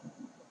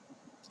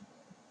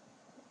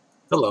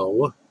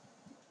Hello,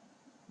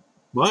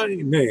 my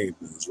name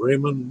is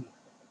Raymond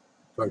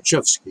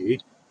Karchevsky,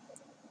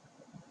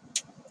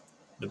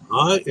 and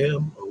I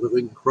am a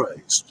living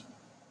Christ.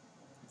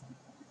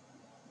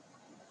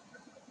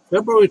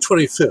 February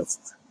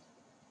 25th,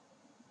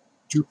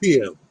 2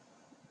 p.m.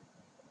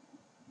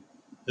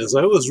 As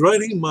I was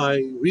writing my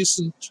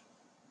recent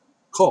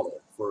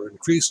call for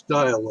increased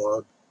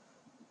dialogue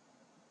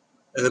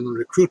and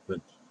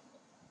recruitment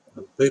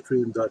on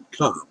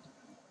Patreon.com,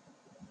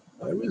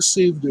 I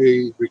received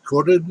a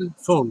recorded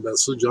phone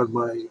message on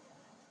my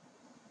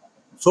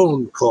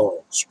phone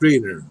call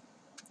screener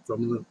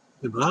from an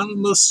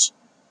anonymous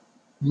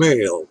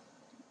male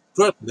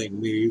threatening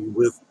me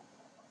with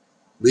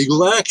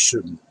legal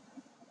action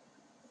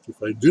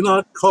if I do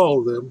not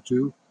call them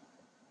to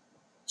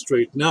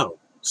straighten out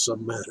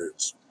some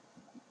matters.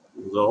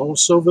 It was all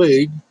so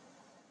vague.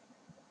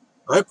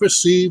 I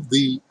perceived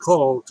the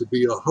call to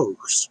be a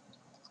hoax,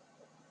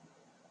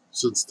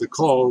 since the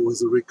call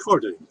was a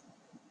recording.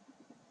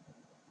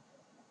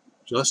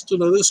 Just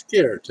another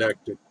scare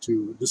tactic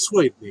to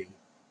dissuade me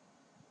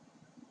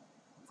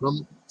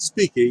from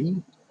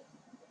speaking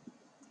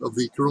of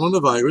the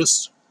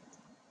coronavirus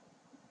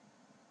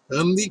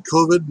and the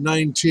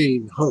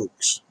COVID-19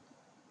 hoax.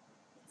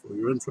 For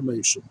your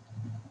information,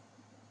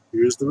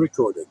 here's the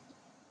recording.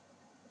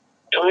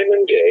 Time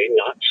and day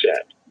not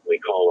set. We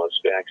call us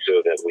back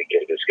so that we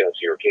can discuss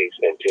your case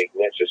and take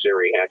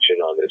necessary action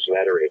on this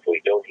matter. If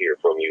we don't hear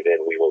from you, then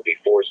we will be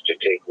forced to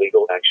take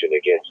legal action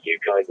against you.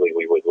 Kindly,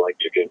 we would like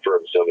to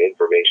confirm some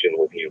information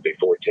with you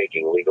before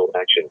taking legal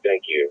action.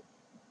 Thank you.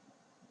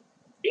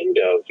 End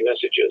of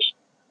messages.